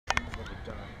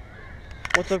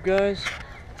What's up, guys?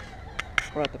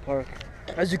 We're at the park.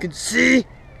 As you can see,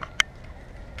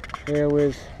 here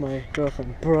with my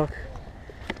girlfriend Brooke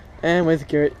and with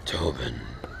Garrett Tobin.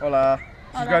 Hola.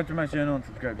 Subscribe to my channel and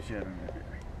subscribe to Shadow.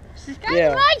 Subscribe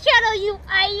to my channel, you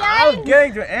I was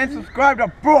getting to and subscribe to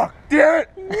Brooke, damn it!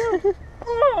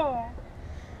 I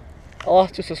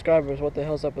lost 2 subscribers. What the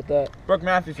hell's up with that? Brooke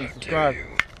Mathewson, subscribe.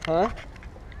 Huh?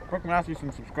 Brooke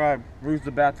Mathewson, subscribe. Ruse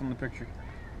the bats on the picture.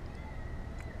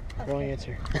 Wrong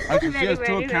answer. Actually, she has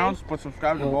 2 accounts, but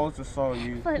subscribe to both just so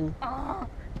you. But, no,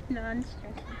 I'm just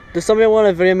joking. Does somebody want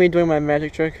to video me doing my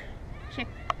magic trick? Sure.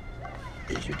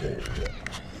 Yes, you did.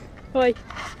 Hi.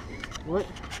 What?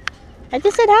 I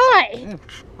just said hi.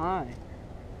 Hi.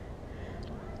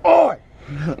 Oi!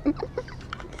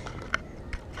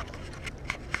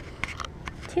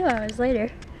 2 hours later.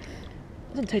 It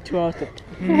doesn't take 2 hours to...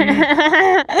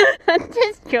 I'm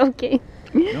just joking.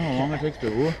 You know how long it takes to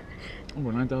rule?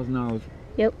 Over $9,000.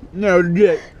 Yep. No,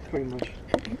 shit. Pretty much.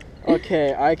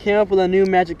 Okay, I came up with a new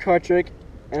magic card trick,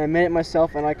 and I made it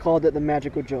myself, and I called it the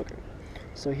Magical Joker.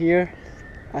 So here,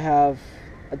 I have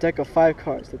a deck of 5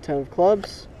 cards. The 10 of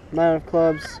clubs, 9 of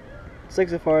clubs,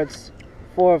 6 of hearts,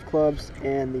 4 of clubs,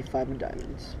 and the 5 of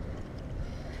diamonds.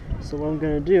 So what I'm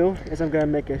going to do is I'm going to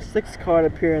make a 6th card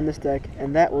appear in this deck,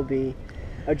 and that will be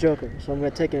a joker. So I'm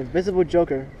going to take an invisible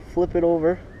joker, flip it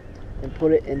over, and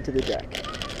put it into the deck.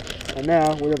 And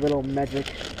now, with a little magic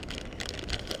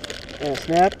and a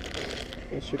snap,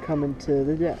 it should come into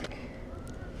the deck.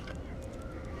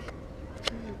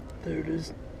 There it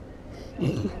is.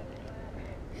 And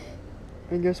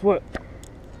guess what?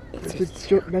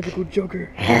 It's a magical joker.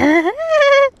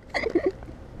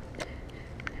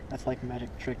 That's like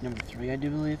magic trick number 3, I do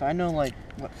believe. I know like,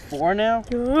 what, 4 now?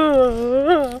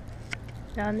 No,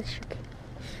 I'm just joking.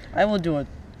 I will do a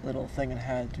little thing on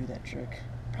how to do that trick.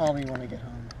 Probably when I get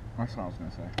home. That's what I was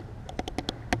gonna say.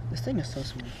 This thing is so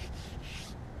smooth.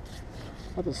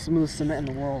 Not the smoothest cement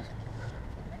in the world.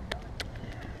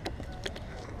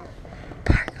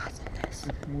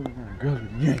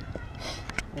 Yeah.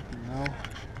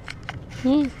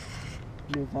 No.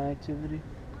 New Vine activity?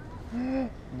 No,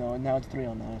 now it's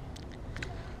 309.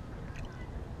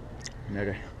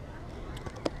 Nigga.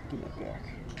 Give me that back.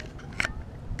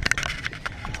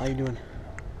 How you doing?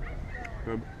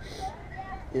 Good.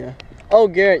 Yeah. Oh,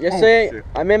 Garrett, yesterday shit.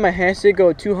 I made my handshake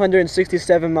go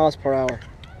 267 miles per hour.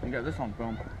 You got this on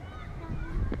film.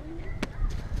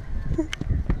 Did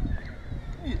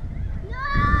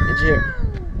you hear?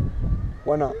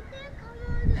 Why not?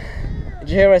 Did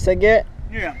you hear what I said, Garrett?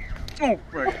 Yeah. Oh,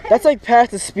 right. That's like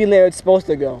past the speed limit it's supposed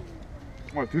to go.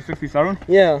 What, 267?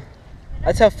 Yeah.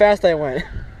 That's how fast I went.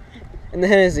 In the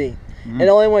Hennessy. It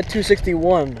only went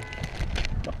 261.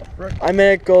 What the frick? I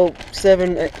made it go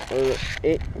 7, 8.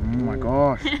 Oh my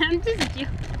gosh. I'm just joking.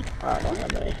 I don't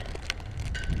have many.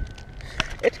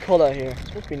 It's cold out here. It's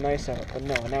supposed to be nice out, but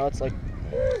no, now it's like...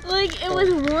 Like, it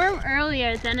was warm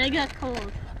earlier, then it got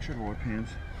cold. I should have wore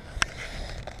pants.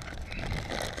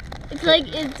 It's like,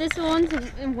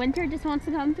 winter just wants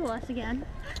to come to us again.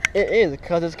 It is,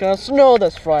 because it's gonna snow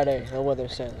this Friday, the weather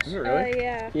says. Is it really?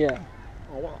 Yeah. Yeah.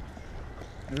 Oh wow.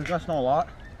 Is it gonna snow a lot?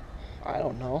 I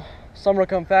don't know. Summer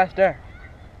come faster.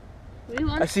 We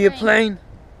want I see a spring. plane.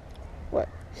 What?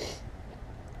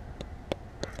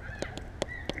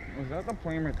 Was that the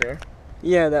plane right there?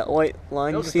 Yeah, that white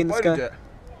line No, you it's see a in the fighter sky. jet.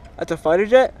 That's a fighter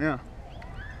jet? Yeah.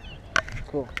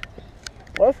 Cool.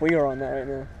 What if we were on that right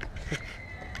now?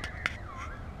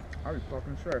 I'd be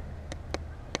fucking sure.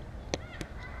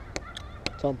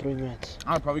 It's on 3 minutes.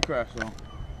 I'd probably crash though.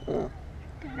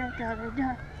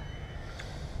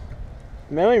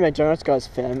 Remember when McDonald's got his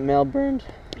fan mail burned?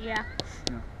 Yeah.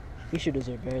 He should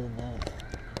deserve better than that.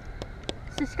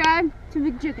 Subscribe to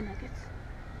Big Chicken Nuggets.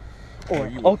 Or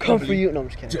you I'll come for company you. No, I'm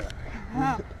just kidding.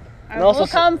 I And also will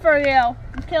come for you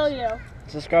and kill you.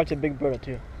 subscribe to Big Brother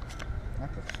too.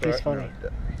 That's a He's start. funny.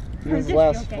 No, In his just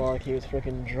last joking. vlog, he was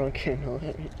freaking drunk and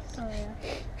hilarious. Oh, yeah.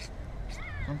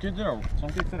 Some kids did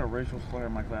a racial slur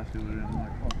in my class the other day. I'm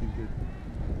like, fuck these kids.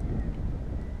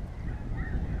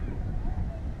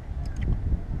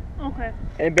 Okay.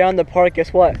 And beyond the park,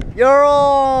 guess what? You're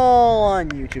all on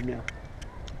YouTube now.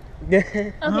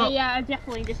 Okay, yeah, I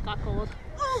definitely just got cold.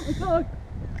 Oh my god.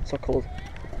 So cold.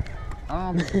 I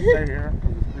don't know if we should stay here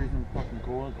because it's freezing fucking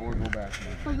cold or go back.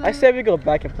 Man. I said we go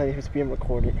back and play if it's being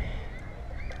recorded.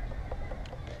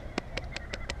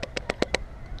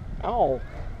 Ow.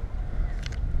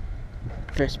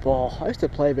 Baseball. I used to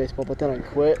play baseball, but then I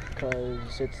quit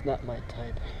because it's not my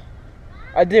type.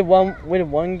 I did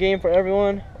win one game for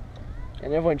everyone,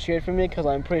 and everyone cheered for me because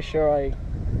I'm pretty sure I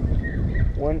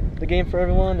won the game for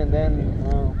everyone, and then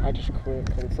I I just quit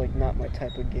because it's like not my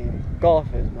type of game. Golf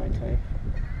is my type.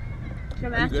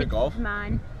 Gymnastics golf? is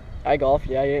mine. I golf,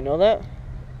 yeah, you didn't know that?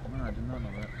 No, I did not know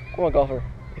that. I'm a golfer,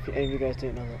 if any of you guys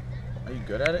didn't know that. Are you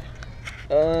good at it?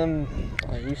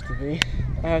 I used to be.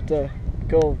 I have to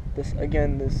go this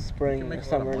spring You can make or a lot of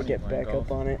summer and money get playing back golf.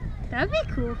 up on it. That'd be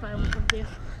cool if I went with you.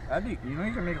 You know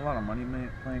you can make a lot of money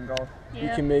playing golf? Yeah.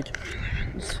 You can make.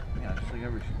 Yeah, just like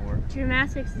every sport.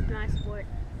 Gymnastics is my sport.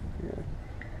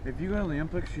 If you go to the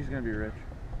Olympics, she's gonna be rich.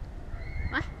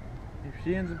 What? If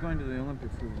she ends up going to the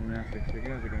Olympics for gymnastics, you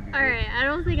guys are gonna be rich. Alright, I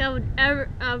don't think I would ever,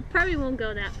 probably won't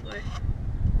go that far.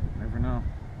 Never know.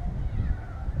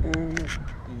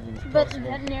 But the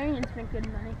veterinarians make good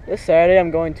money. This Saturday I'm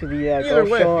going to the Either golf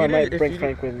way, show. if I you might did- if bring you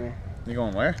Frank with me. You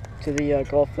going where? To the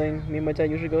golf thing me and my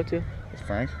dad usually go to. With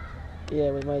Frank?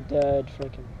 Yeah, with my dad,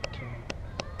 Frank, and Karen.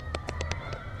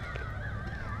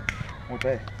 What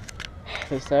day?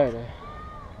 This Saturday.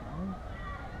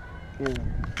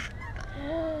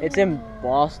 Yeah. It's in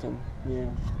Boston. Yeah.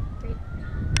 Great.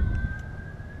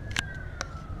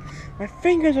 My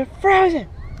fingers are frozen.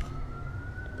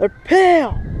 They're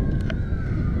pale.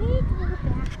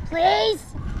 Please!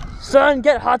 Son,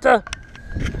 get hotter.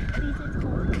 Please, it's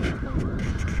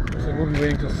cold. So we'll be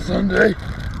waiting till Sunday.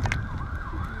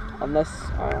 Unless,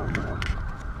 I don't know.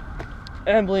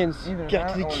 Ambulance,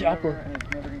 get to the chopper.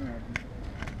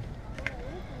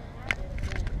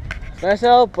 It's nice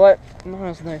out, but not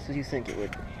as nice as you think it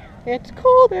would be. It's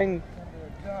cold and,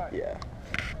 yeah.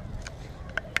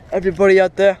 Everybody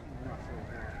out there,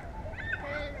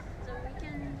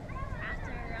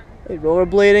 they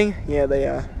rollerblading? Yeah, they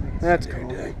are. That's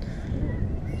cool.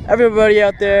 Everybody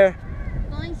out there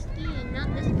Going skiing,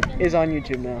 not this weekend. is on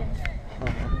YouTube now.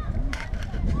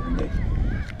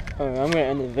 Alright, I'm gonna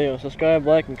end the video. Subscribe,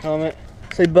 like, and comment.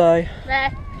 Say bye.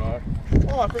 Bye.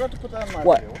 Oh, I forgot to put that in my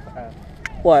What? video. What the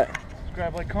heck? What?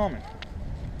 Subscribe, like, comment.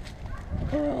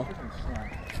 Oh.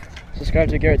 Subscribe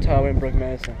to Garrett Tower and Brooke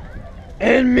Madison.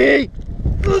 And me!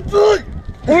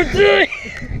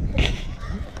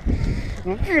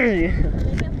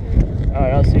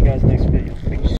 Alright, I'll see you guys next video.